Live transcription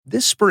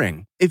This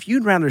spring, if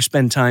you'd rather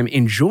spend time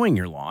enjoying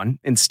your lawn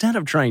instead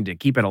of trying to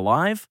keep it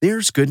alive,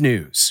 there's good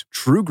news.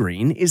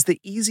 TruGreen is the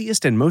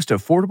easiest and most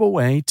affordable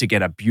way to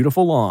get a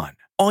beautiful lawn.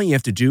 All you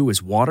have to do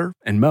is water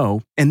and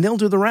mow, and they'll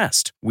do the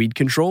rest. Weed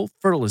control,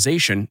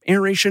 fertilization,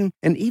 aeration,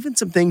 and even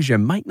some things you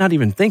might not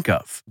even think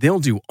of. They'll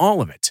do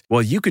all of it,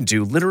 while you can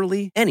do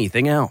literally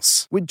anything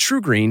else. With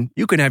TruGreen,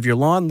 you can have your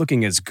lawn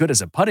looking as good as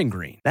a putting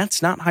green.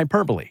 That's not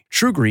hyperbole.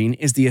 TruGreen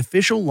is the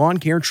official lawn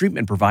care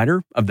treatment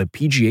provider of the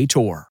PGA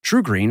Tour.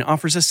 TruGreen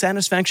offers a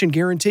satisfaction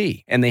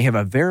guarantee, and they have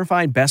a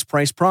verified best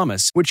price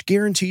promise, which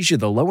guarantees you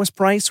the lowest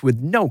price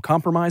with no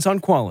compromise on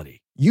quality.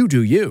 You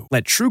do you.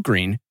 Let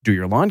TruGreen do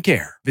your lawn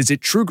care. Visit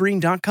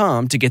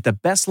TruGreen.com to get the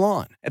best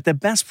lawn at the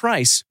best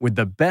price with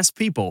the best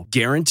people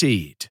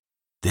guaranteed.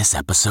 This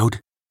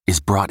episode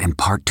is brought in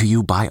part to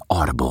you by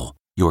Audible,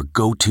 your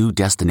go-to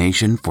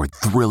destination for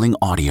thrilling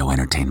audio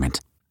entertainment.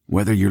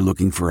 Whether you're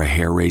looking for a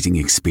hair-raising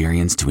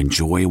experience to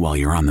enjoy while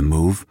you're on the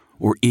move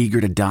or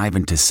eager to dive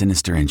into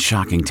sinister and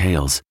shocking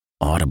tales,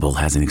 Audible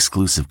has an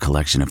exclusive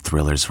collection of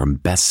thrillers from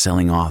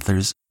best-selling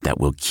authors that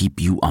will keep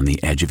you on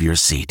the edge of your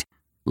seat.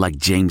 Like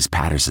James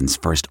Patterson's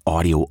first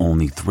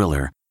audio-only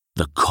thriller,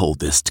 The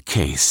Coldest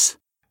Case.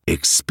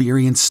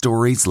 Experience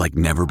stories like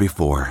never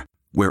before,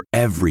 where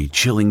every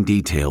chilling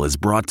detail is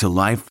brought to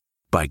life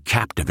by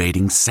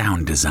captivating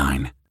sound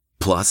design.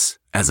 Plus,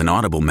 as an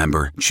Audible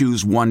member,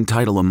 choose one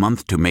title a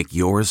month to make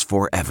yours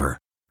forever.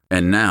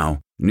 And now,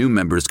 new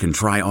members can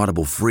try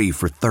Audible free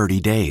for 30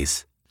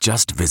 days.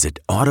 Just visit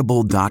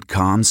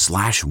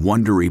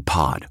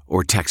audible.com/WonderyPod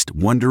or text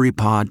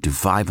WonderyPod to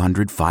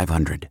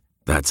 500-500.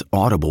 That's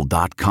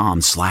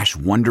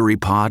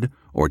audible.com/WonderyPod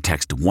or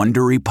text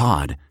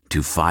WonderyPod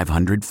to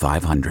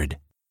 500-500.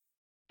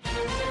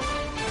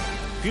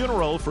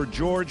 Funeral for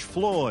George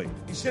Floyd.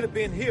 You should have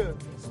been here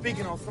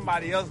speaking on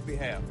somebody else's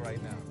behalf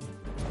right now.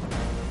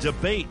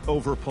 Debate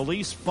over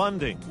police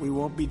funding. We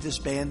won't be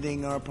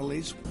disbanding our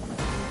police.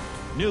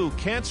 New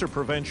cancer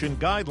prevention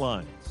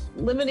guidelines.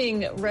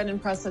 Limiting red and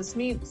processed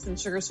meats and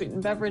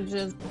sugar-sweetened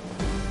beverages.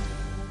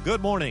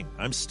 Good morning.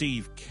 I'm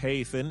Steve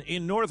Kathan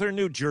in northern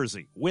New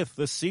Jersey with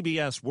the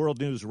CBS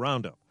World News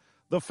Roundup.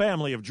 The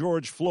family of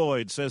George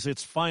Floyd says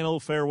its final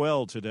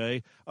farewell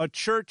today. A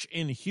church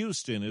in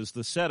Houston is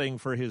the setting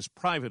for his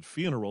private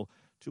funeral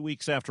 2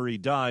 weeks after he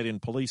died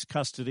in police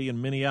custody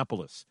in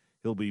Minneapolis.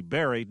 He'll be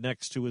buried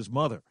next to his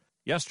mother.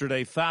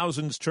 Yesterday,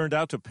 thousands turned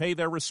out to pay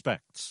their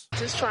respects.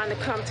 Just trying to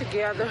come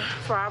together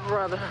for our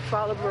brother, our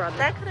fallen brother.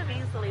 That could have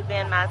easily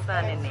been my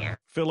son in there.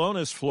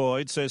 Philonis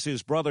Floyd says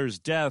his brother's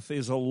death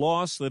is a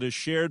loss that is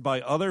shared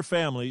by other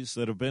families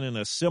that have been in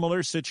a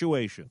similar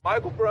situation.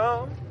 Michael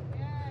Brown,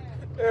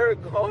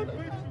 Eric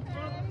Garner,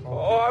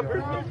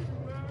 Aubrey.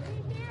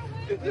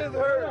 It just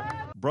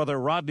hurt. Brother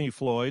Rodney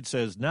Floyd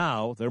says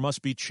now there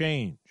must be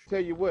change. Tell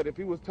you what, if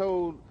he was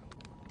told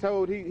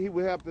he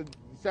would have to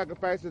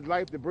sacrifice his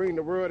life to bring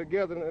the world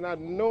together, and I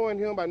knowing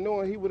him, by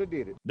knowing he would have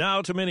did it.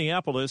 Now to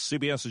Minneapolis,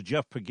 CBS's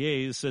Jeff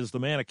Pegues says the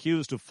man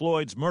accused of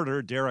Floyd's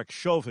murder, Derek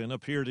Chauvin,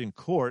 appeared in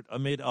court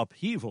amid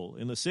upheaval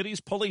in the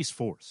city's police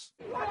force.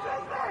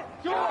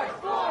 George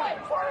Floyd!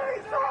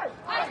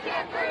 I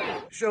can't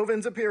breathe!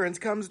 Chauvin's appearance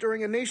comes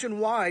during a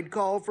nationwide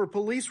call for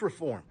police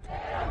reform.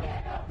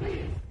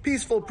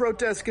 Peaceful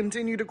protests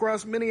continued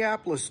across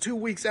Minneapolis 2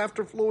 weeks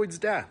after Floyd's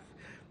death.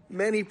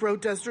 Many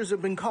protesters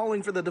have been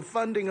calling for the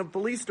defunding of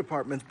police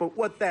departments, but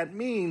what that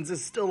means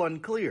is still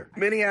unclear.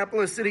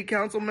 Minneapolis City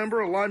Council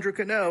member Alondra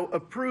Cano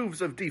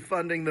approves of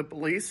defunding the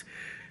police.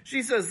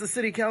 She says the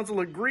city council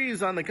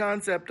agrees on the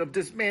concept of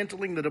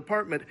dismantling the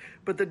department,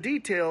 but the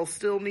details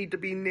still need to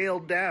be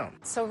nailed down.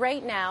 So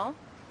right now,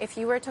 if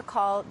you were to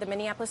call the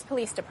Minneapolis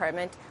Police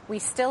Department, we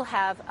still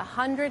have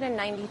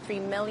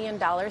 $193 million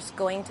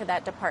going to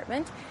that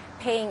department,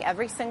 paying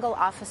every single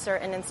officer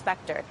and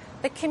inspector.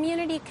 The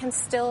community can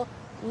still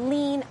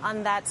lean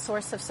on that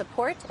source of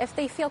support if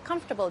they feel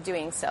comfortable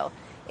doing so.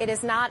 It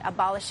is not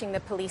abolishing the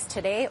police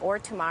today or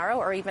tomorrow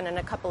or even in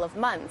a couple of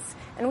months.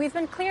 And we've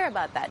been clear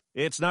about that.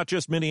 It's not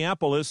just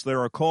Minneapolis. There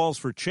are calls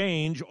for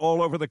change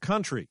all over the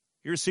country.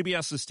 Here's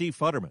CBS's Steve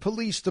Futterman.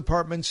 Police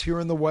departments here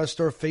in the West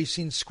are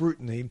facing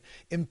scrutiny.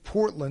 In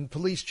Portland,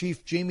 Police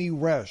Chief Jamie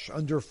Resch,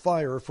 under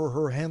fire for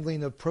her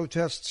handling of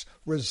protests,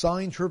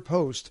 resigned her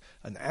post.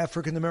 An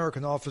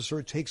African-American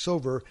officer takes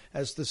over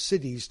as the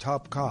city's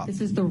top cop.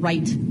 This is the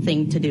right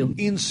thing to do.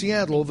 In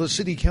Seattle, the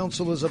city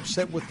council is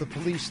upset with the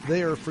police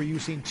there for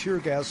using tear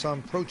gas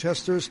on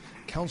protesters.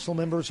 Council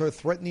members are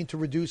threatening to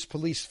reduce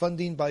police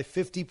funding by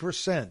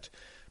 50%.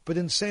 But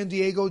in San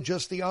Diego,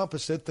 just the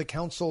opposite. The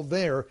council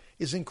there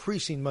is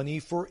increasing money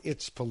for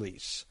its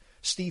police.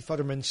 Steve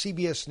Futterman,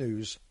 CBS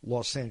News,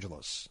 Los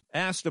Angeles.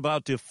 Asked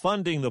about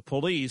defunding the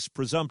police,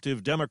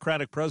 presumptive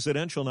Democratic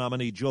presidential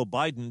nominee Joe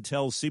Biden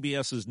tells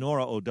CBS's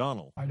Norah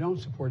O'Donnell. I don't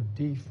support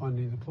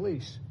defunding the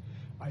police.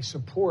 I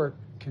support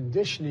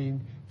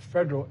conditioning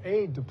federal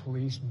aid to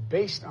police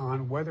based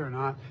on whether or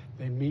not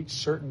they meet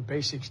certain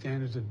basic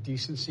standards of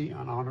decency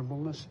and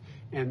honorableness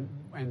and,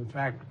 in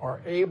fact, are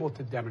able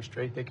to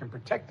demonstrate they can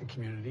protect the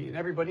community and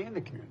everybody in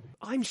the community.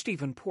 I'm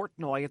Stephen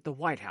Portnoy at the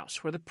White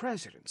House, where the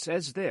president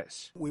says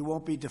this. We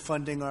won't be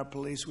defunding our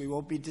police. We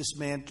won't be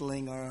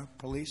dismantling our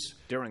police.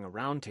 During a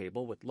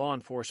roundtable with law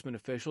enforcement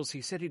officials,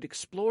 he said he'd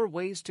explore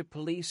ways to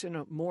police in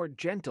a more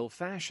gentle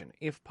fashion,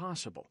 if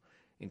possible.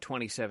 In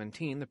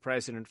 2017, the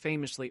president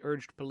famously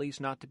urged police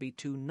not to be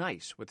too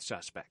nice with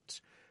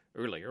suspects.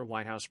 Earlier,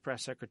 White House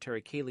Press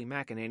Secretary Kayleigh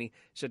McEnany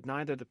said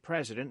neither the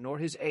president nor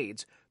his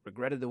aides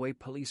regretted the way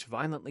police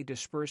violently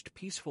dispersed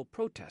peaceful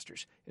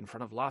protesters in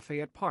front of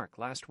Lafayette Park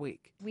last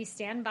week. We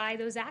stand by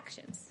those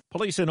actions.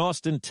 Police in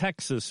Austin,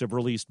 Texas have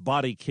released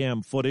body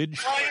cam footage.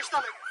 Flat on your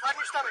stomach. Flat on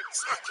your stomach.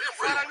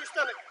 Flat on your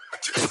stomach.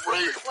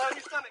 Flat on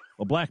your stomach.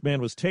 A black man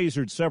was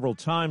tasered several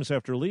times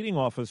after leading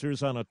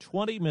officers on a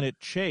 20-minute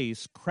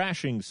chase,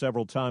 crashing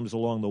several times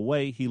along the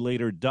way. He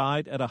later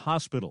died at a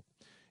hospital.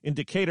 In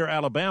Decatur,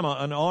 Alabama,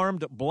 an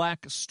armed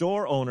black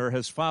store owner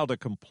has filed a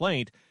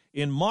complaint.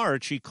 In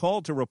March, he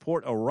called to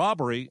report a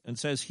robbery and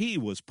says he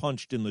was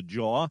punched in the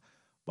jaw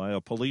by a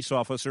police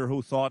officer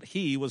who thought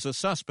he was a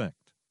suspect.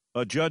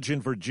 A judge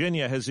in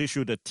Virginia has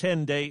issued a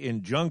 10-day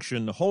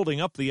injunction holding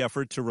up the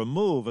effort to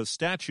remove a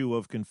statue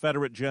of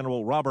Confederate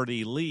General Robert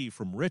E. Lee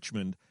from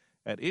Richmond.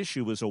 At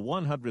issue is a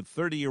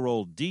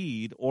 130-year-old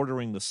deed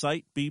ordering the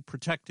site be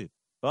protected.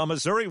 A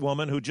Missouri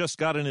woman who just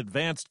got an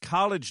advanced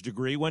college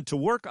degree went to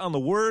work on the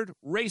word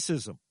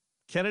racism.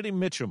 Kennedy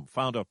Mitchum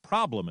found a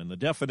problem in the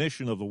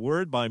definition of the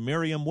word by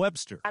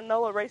Merriam-Webster. I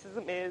know what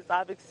racism is.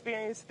 I've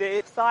experienced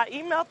it. So I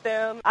emailed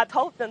them. I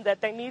told them that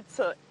they need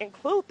to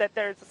include that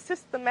there's a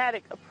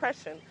systematic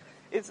oppression.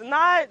 It's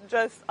not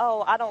just,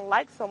 I don't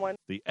like someone.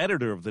 The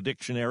editor of the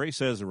dictionary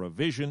says a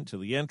revision to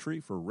the entry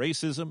for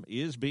racism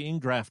is being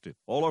drafted.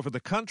 All over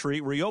the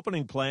country,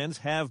 reopening plans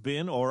have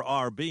been or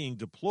are being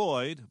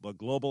deployed, but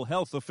global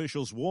health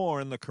officials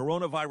warn the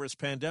coronavirus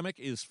pandemic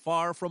is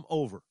far from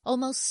over.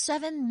 Almost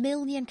 7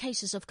 million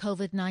cases of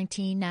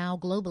COVID-19 now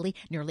globally,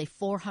 nearly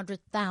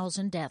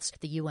 400,000 deaths.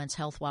 The UN's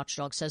health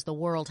watchdog says the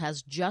world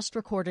has just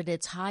recorded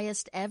its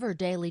highest ever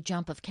daily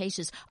jump of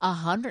cases,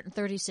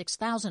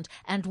 136,000,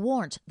 and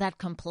warned that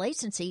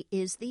complacency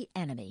is the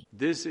enemy.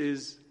 This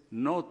is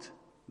not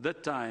the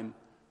time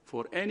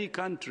for any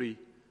country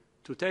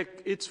to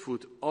take its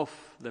foot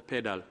off the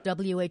pedal.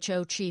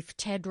 WHO Chief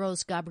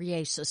Tedros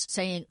Ghebreyesus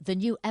saying the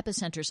new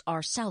epicenters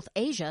are South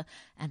Asia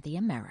and the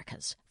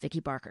Americas. Vicki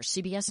Barker,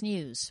 CBS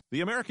News. The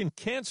American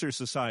Cancer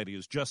Society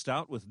is just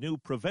out with new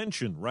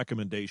prevention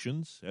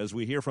recommendations, as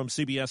we hear from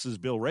CBS's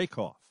Bill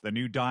Rakoff. The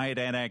new diet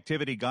and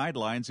activity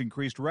guidelines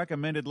increased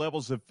recommended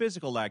levels of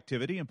physical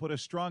activity and put a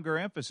stronger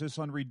emphasis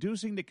on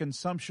reducing the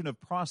consumption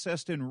of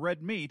processed and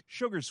red meat,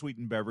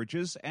 sugar-sweetened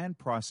beverages, and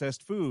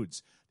processed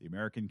foods. The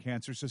American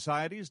Cancer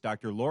Society's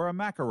Dr. Laura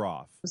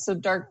Makaroff. So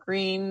dark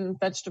green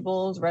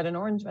vegetables, red and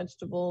orange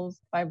vegetables,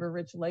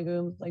 fiber-rich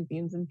legumes like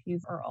beans and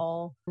peas are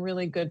all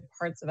really good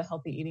parts of a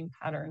healthy eating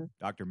pattern.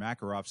 Dr.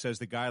 Makaroff says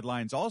the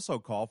guidelines also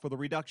call for the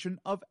reduction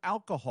of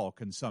alcohol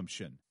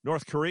consumption.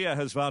 North Korea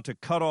has vowed to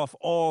cut off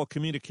all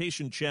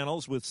communication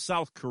channels with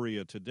South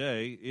Korea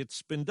today.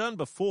 It's been done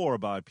before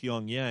by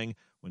Pyongyang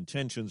when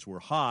tensions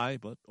were high,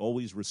 but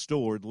always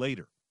restored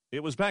later.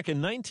 It was back in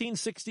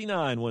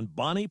 1969 when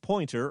Bonnie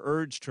Pointer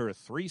urged her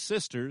three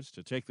sisters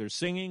to take their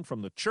singing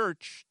from the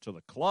church to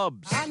the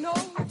clubs. I know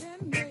we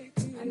can make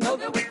it. I know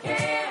that we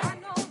can. I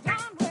know darn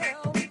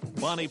well.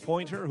 Bonnie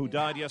Pointer, who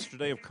died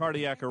yesterday of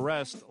cardiac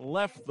arrest,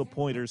 left the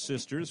Pointer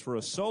sisters for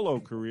a solo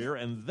career,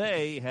 and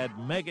they had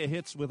mega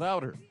hits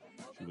without her.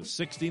 She was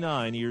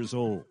 69 years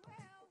old.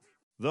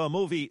 The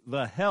movie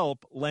The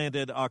Help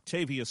landed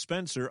Octavia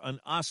Spencer an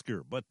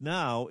Oscar, but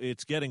now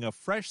it's getting a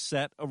fresh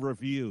set of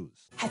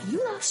reviews. Have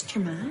you lost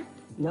your mind?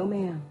 No,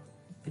 ma'am.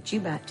 But you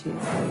about to.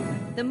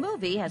 The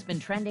movie has been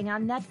trending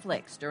on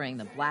Netflix during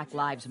the Black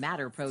Lives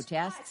Matter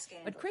protests,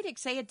 but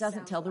critics say it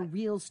doesn't tell the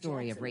real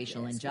story of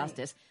racial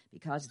injustice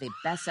because the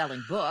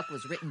best-selling book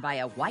was written by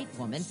a white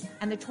woman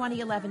and the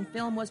 2011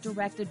 film was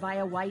directed by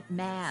a white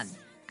man.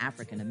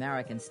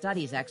 African-American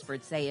studies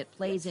experts say it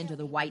plays into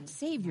the white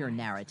savior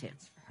narrative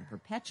and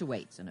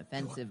perpetuates an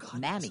offensive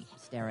mammy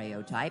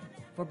stereotype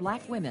for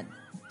black women.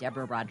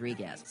 Deborah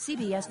Rodriguez,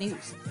 CBS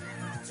News.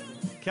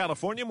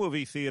 California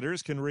movie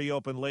theaters can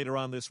reopen later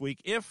on this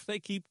week if they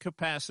keep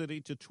capacity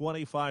to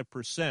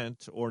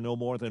 25% or no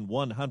more than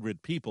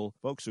 100 people.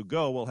 Folks who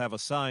go will have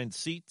assigned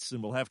seats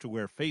and will have to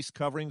wear face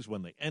coverings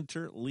when they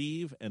enter,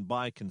 leave, and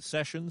buy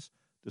concessions.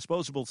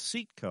 Disposable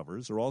seat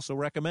covers are also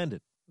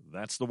recommended.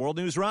 That's the World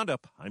News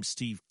Roundup. I'm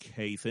Steve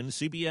Kathan,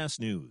 CBS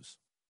News.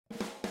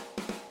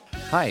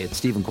 Hi, it's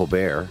Stephen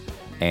Colbert.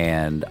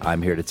 And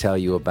I'm here to tell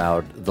you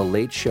about The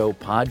Late Show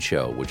Pod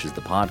Show, which is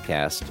the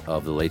podcast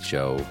of The Late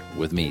Show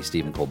with me,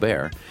 Stephen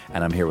Colbert.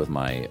 And I'm here with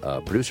my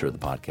producer of the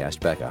podcast,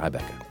 Becca. Hi,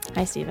 Becca.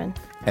 Hi, Stephen.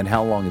 And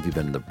how long have you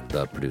been the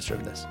producer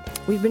of this?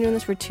 We've been doing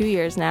this for 2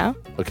 years now.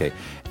 Okay.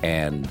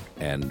 And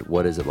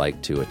what is it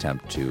like to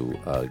attempt to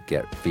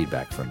get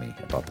feedback from me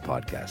about the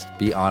podcast?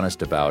 Be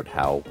honest about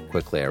how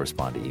quickly I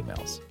respond to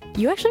emails.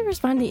 You actually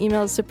respond to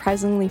emails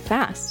surprisingly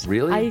fast.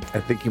 Really? I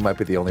think you might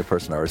be the only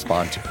person I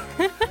respond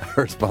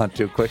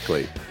to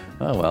quickly.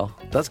 Oh, well,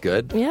 that's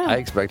good. Yeah. I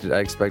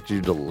expected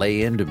you to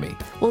lay into me.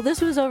 Well,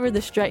 this was over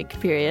the strike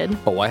period.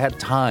 Oh, I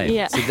had time.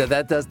 Yeah. See,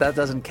 that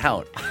doesn't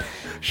count.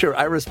 Sure,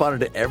 I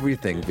responded to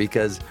everything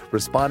because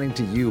responding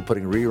to you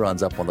putting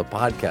reruns up on the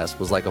podcast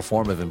was like a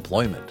form of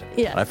employment.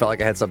 Yeah. And I felt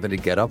like I had something to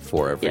get up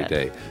for every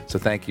day. So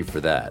thank you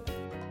for that.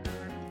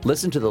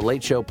 Listen to The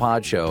Late Show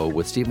Pod Show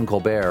with Stephen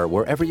Colbert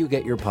wherever you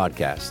get your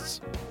podcasts.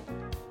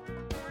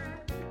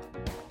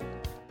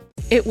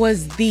 It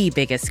was the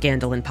biggest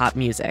scandal in pop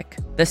music.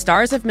 The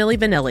stars of Milli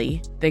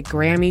Vanilli, the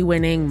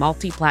Grammy-winning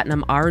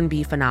multi-platinum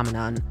R&B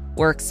phenomenon,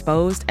 were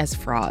exposed as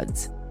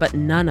frauds. But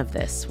none of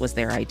this was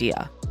their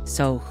idea.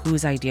 So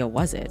whose idea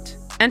was it?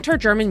 Enter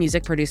German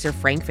music producer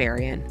Frank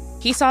Farian.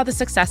 He saw the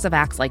success of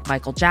acts like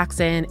Michael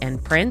Jackson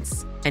and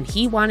Prince, and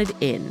he wanted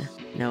in,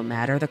 no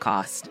matter the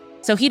cost.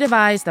 So he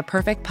devised the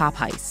perfect pop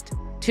heist.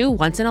 Two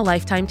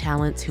once-in-a-lifetime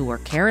talents who were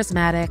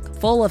charismatic,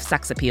 full of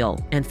sex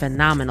appeal, and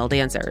phenomenal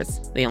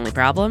dancers. The only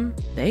problem?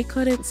 They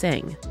couldn't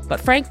sing.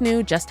 But Frank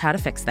knew just how to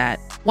fix that.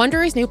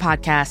 Wondery's new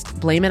podcast,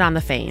 Blame It on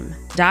the Fame,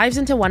 dives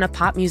into one of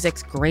pop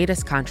music's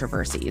greatest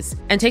controversies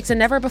and takes a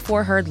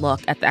never-before-heard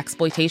look at the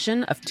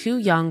exploitation of two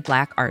young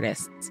Black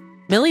artists.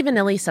 Milli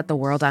Vanilli set the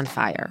world on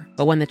fire,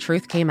 but when the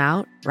truth came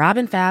out, Rob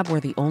and Fab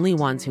were the only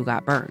ones who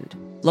got burned.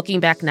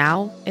 Looking back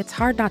now, it's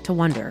hard not to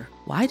wonder,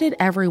 why did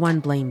everyone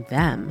blame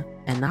them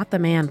and not the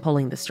man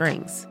pulling the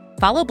strings?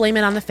 Follow Blame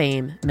It on the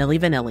Fame, Milli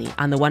Vanilli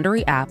on the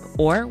Wondery app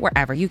or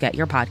wherever you get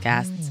your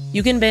podcasts.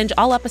 You can binge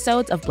all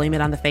episodes of Blame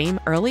It on the Fame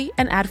early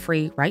and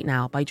ad-free right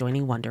now by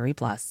joining Wondery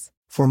Plus.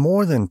 For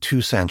more than 2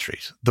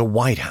 centuries, the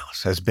White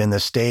House has been the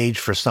stage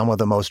for some of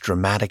the most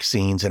dramatic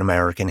scenes in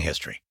American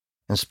history.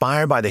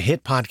 Inspired by the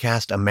hit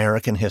podcast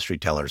American History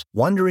Tellers,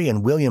 Wondery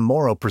and William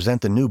Morrow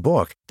present the new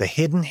book, The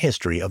Hidden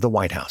History of the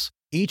White House.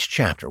 Each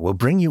chapter will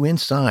bring you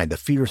inside the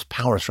fierce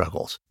power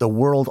struggles, the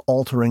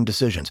world-altering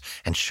decisions,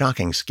 and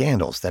shocking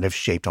scandals that have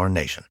shaped our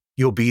nation.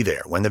 You'll be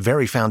there when the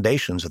very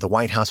foundations of the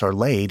White House are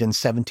laid in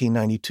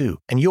 1792,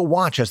 and you'll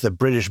watch as the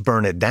British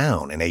burn it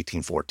down in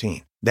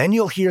 1814. Then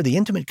you'll hear the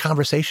intimate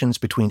conversations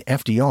between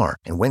FDR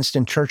and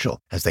Winston Churchill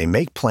as they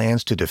make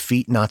plans to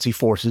defeat Nazi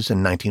forces in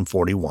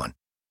 1941.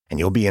 And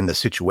you'll be in the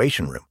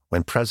Situation Room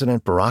when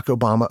President Barack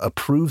Obama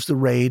approves the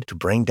raid to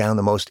bring down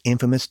the most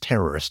infamous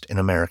terrorist in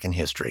American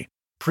history.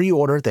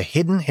 Pre-order The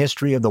Hidden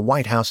History of the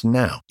White House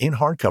now in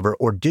hardcover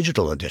or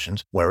digital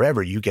editions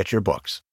wherever you get your books.